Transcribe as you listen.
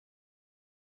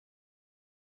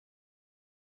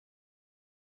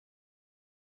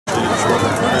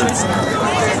I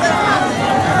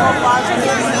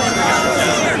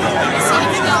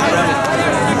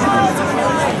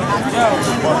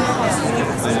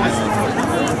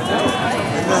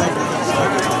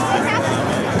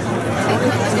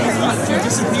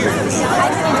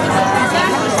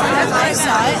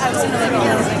saw it. I was in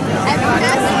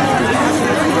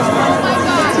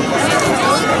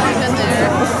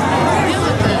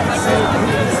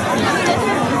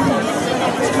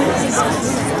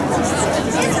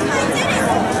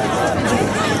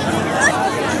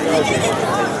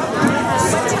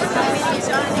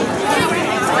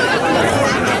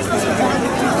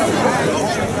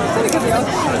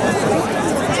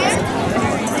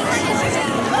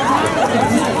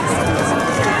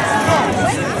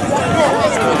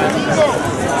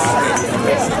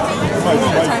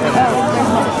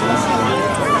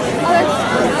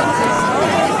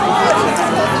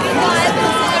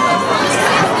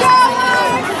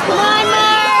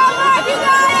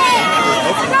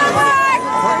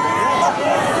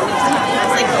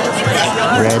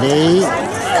Ready?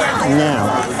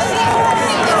 Now.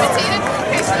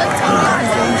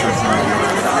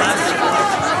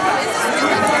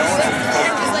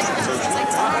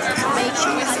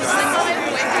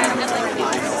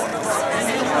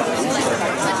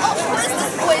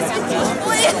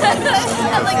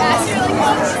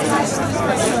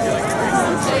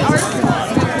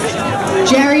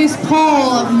 Jarius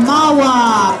Paul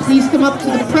Mawa, please come up to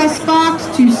the press box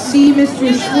to see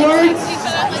Mr. Schwartz.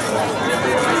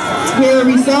 Here are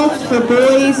results for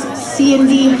boys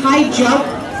C&D high jump.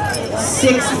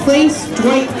 6th place,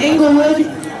 Dwight-Englewood.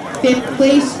 5th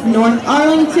place, North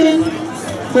Arlington.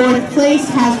 4th place,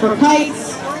 Hasbrook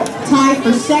Heights. Tie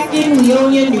for 2nd,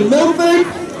 Leonia, New Milford.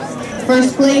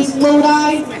 1st place,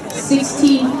 Lodi,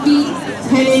 16 feet,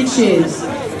 10 inches.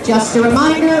 Just a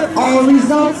reminder, all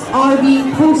results are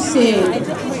being posted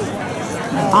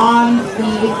on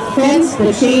the fence,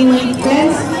 the chain link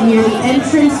fence, near the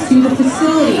entrance to the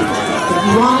facility. If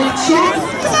you want to check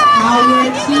how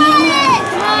your team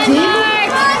did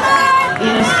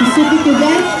in a specific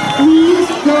event, please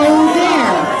go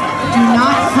there. Do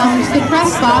not come to the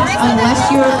press box unless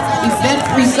your event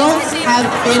results have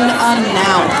been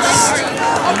announced.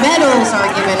 Medals are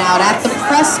given out at the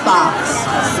press box.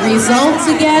 Results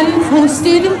again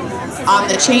posted on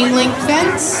the chain link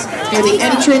fence near the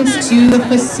entrance to the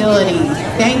facility.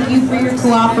 Thank you for your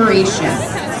cooperation.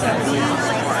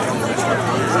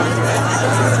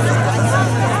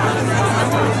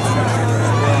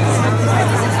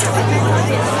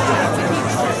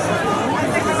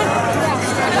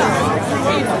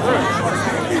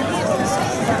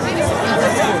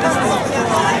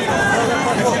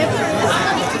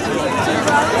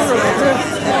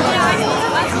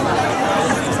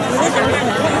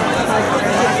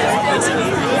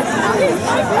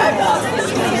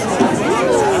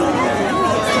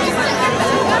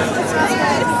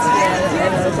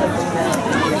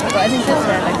 I think that's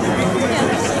right.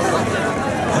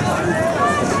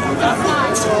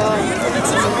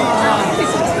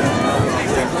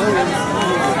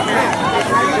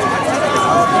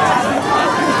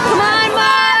 Come on,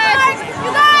 Mark!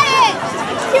 You got it!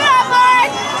 Keep it up,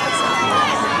 Mark!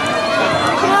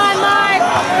 Come on, Mark!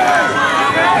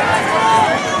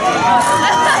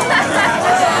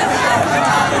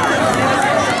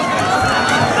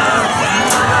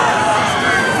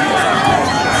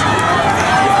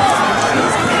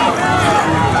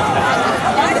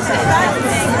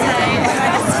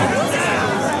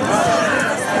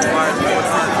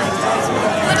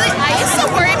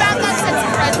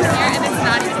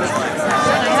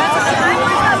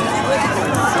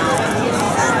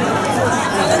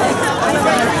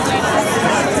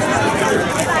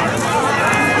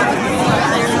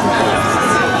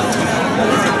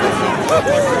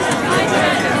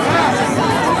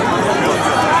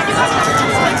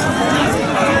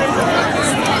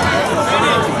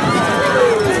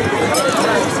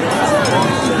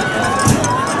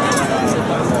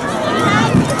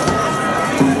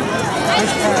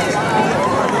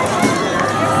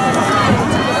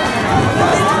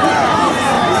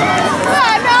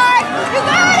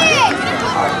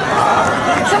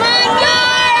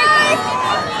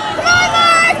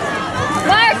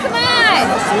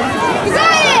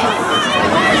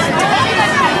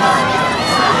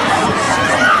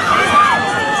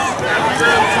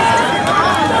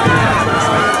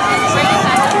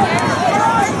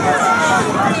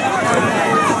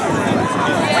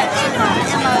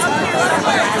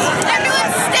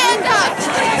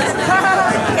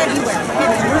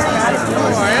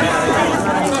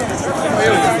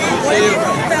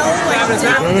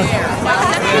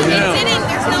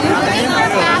 Yeah.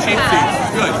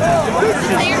 Good.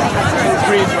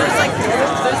 Green for it.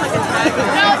 I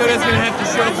thought I was going to have to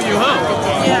chauffeur you home.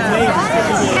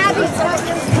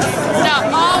 No,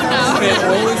 oh no. Spent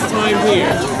all this time here.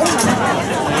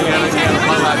 You gotta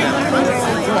pull out now.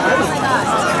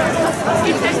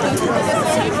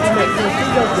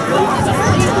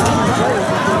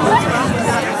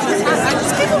 I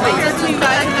just came over here to you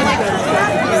guys.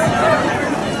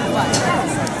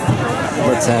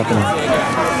 What's happening?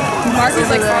 Mark is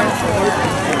like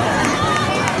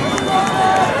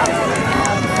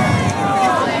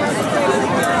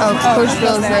oh, Coach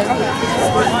Bill's there.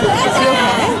 Is he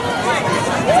okay?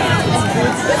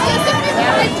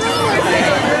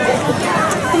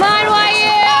 Come on,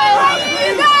 Wyatt!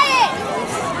 You got it!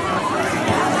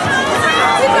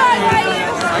 You got it, Wyatt!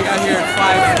 I got here at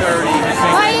 5:30.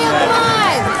 Wyatt, come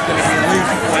on! It's going to be at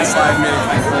least 45 minutes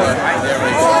before they're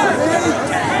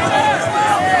ready.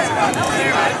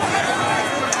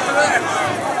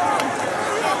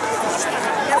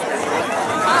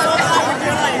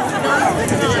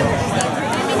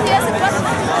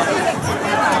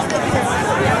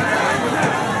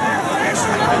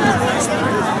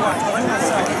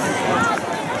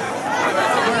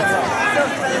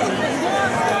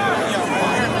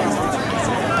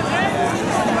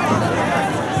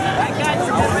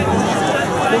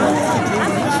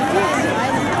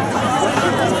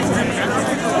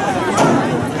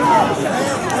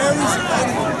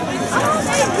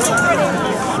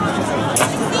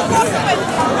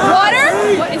 Water?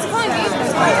 What is calling me?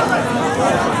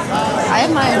 I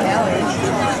have my inhaler.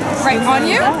 Right on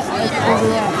you? Yeah.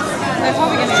 I'm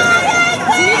probably gonna do it.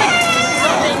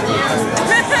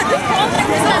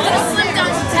 Slim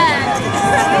down to 10.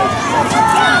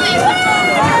 Why are you?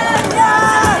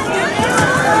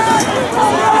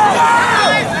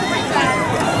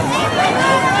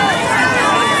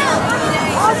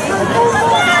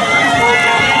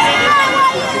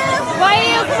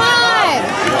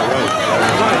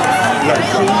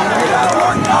 Come on!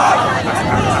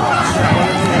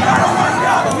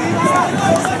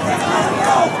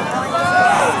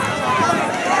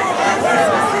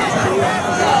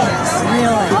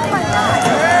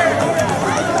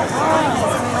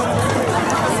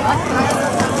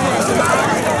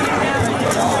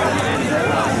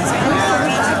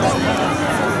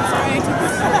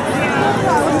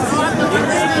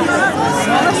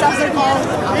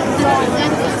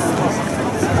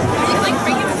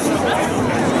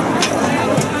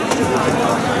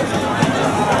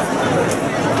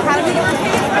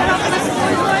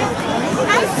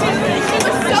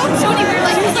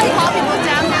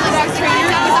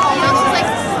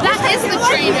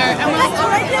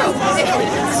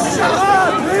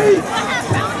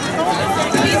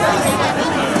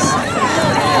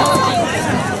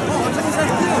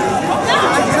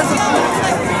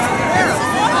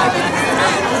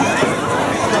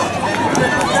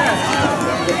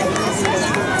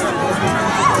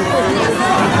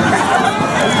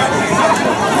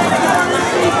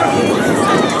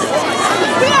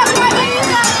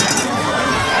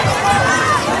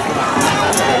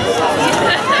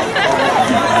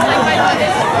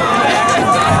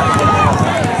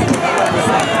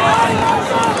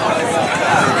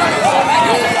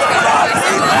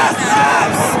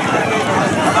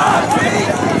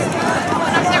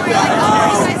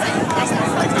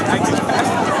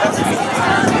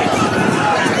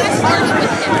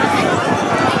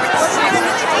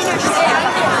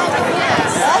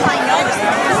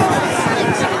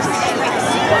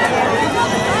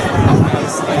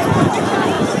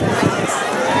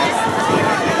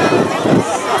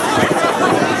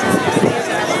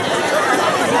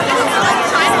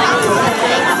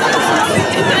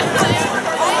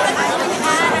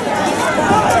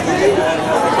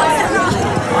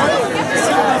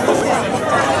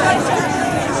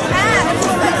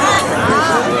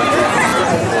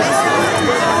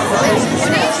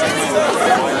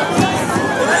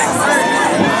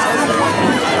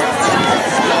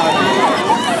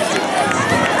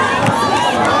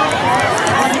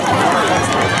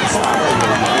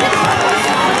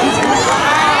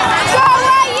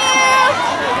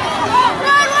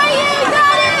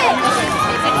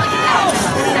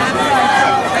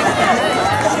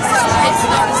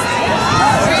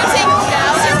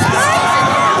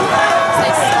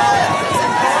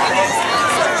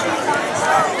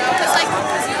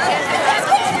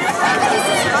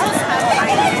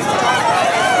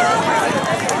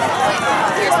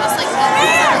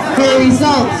 The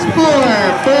results for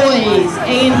boys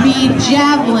A and B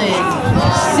Javelin.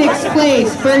 6th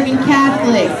place, Bergen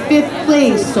Catholic. 5th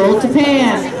place, Seoul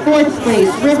Japan. 4th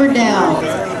place, Riverdale.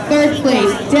 3rd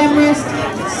place, Demarest.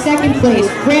 2nd place,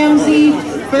 Ramsey.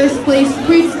 1st place,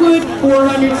 Bridgewood.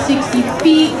 460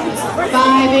 feet,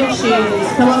 5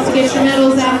 inches. Come up to get your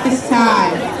medals at this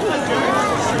time.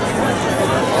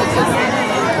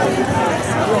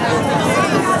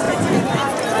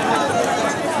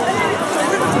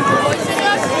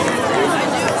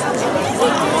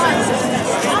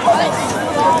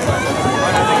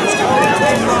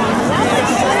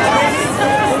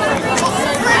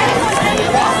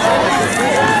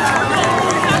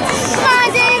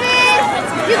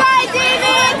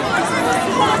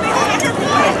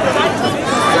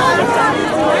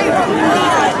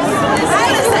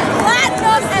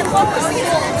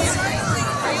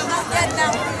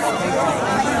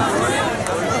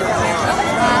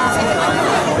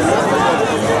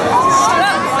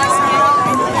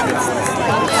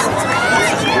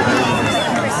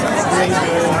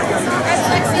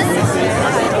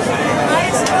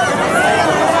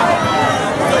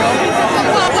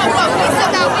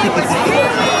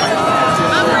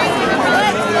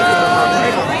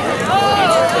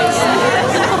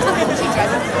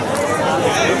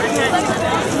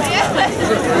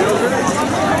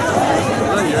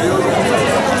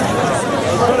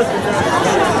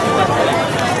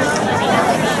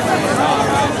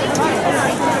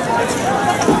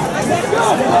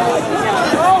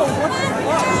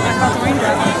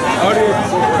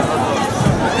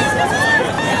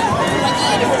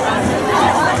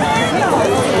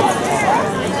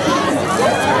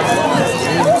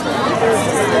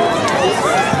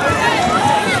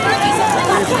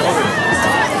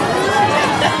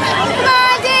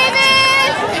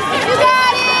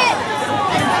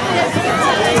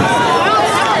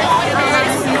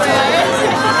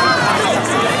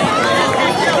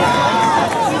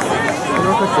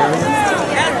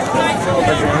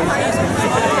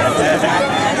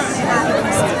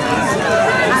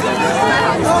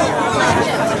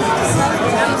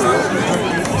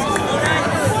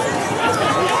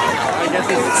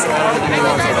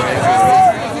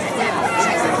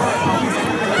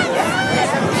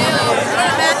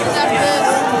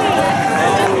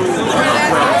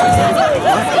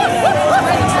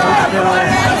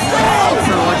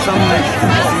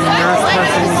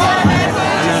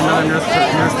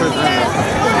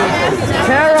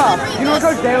 Tara, you know what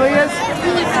Coach Daly is?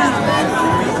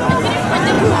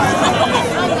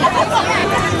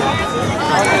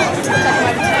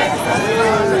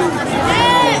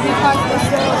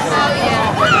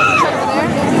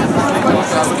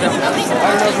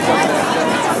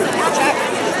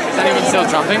 Is anyone still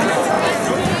jumping?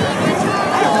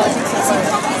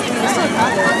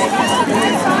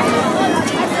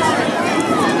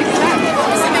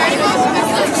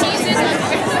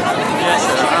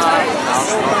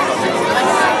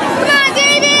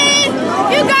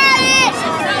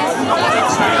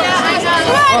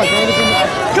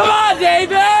 Come on,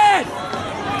 David!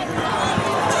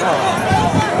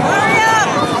 Hurry up!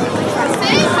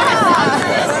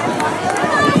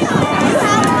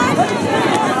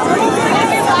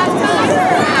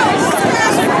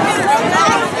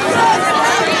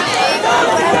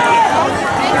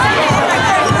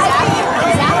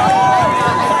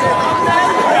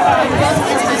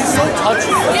 So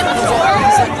touchy.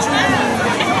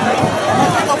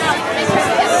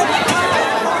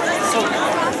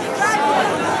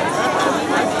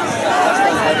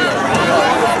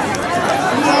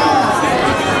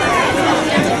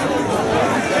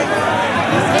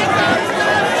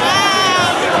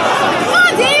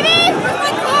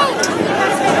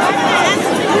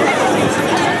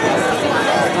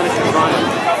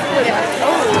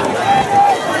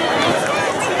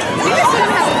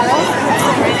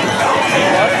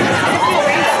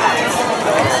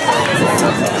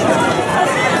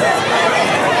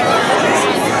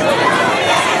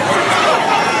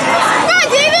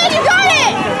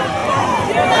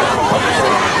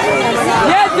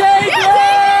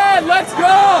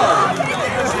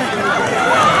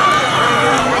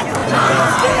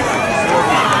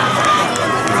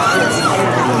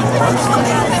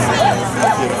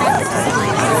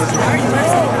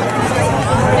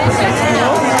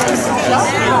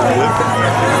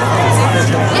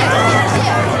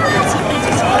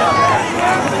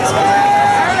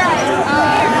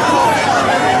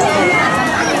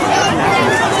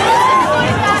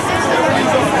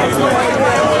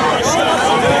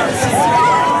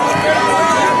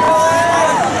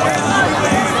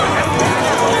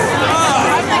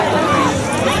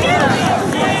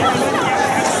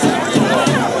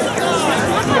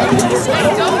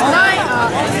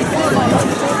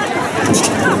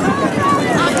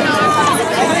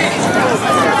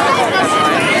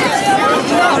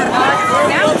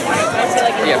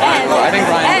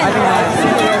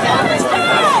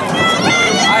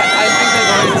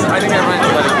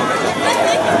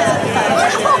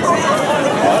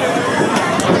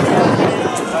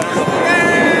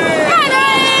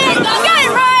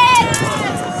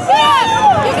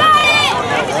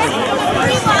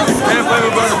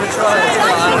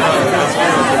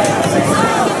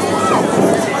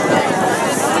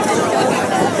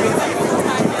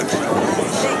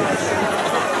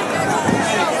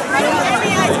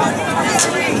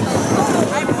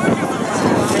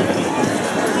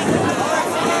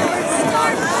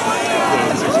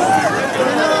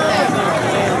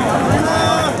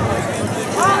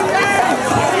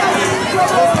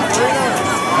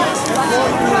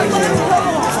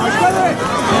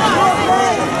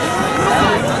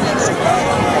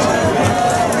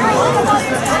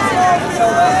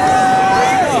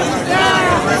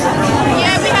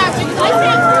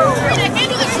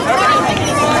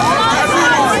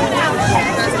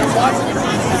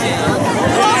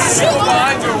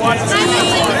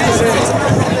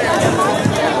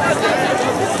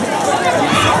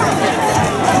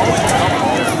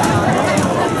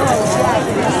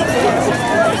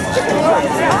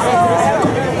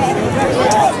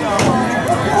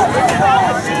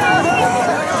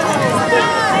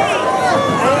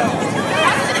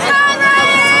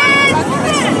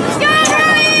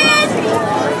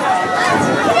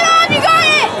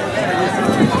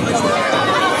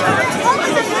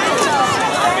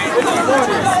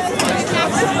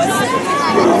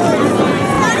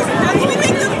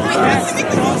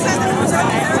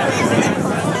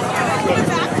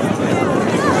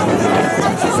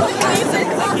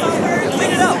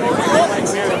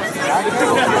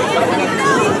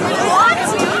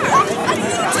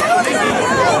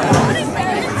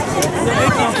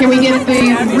 we get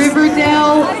the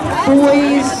Riverdale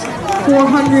boys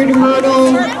 400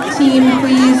 hurdle team,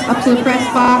 please, up to the press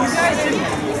box.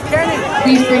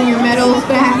 Please bring your medals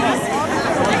back.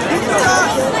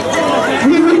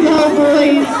 Riverdale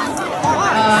boys,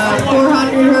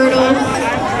 400 hurdles.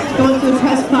 Go to the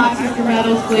press box with your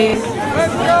medals, please.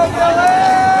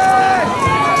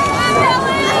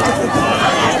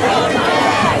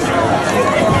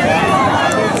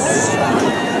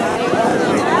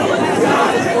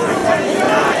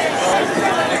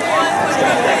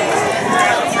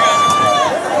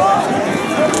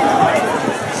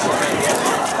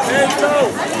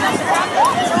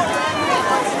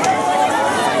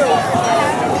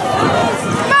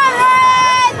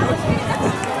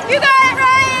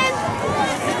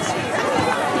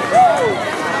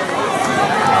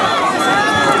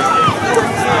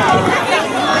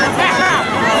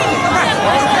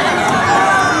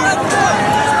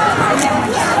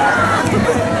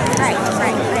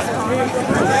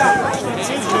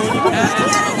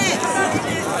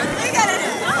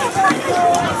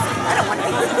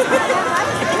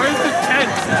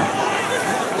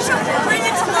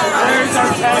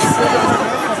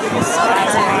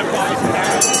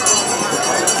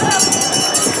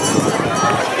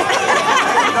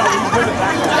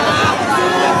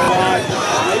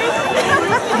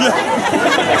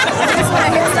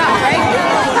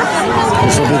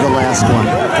 This will be the last one.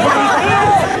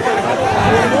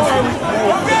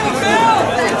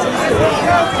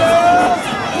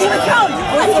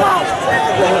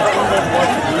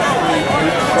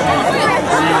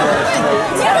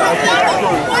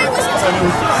 Why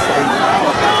was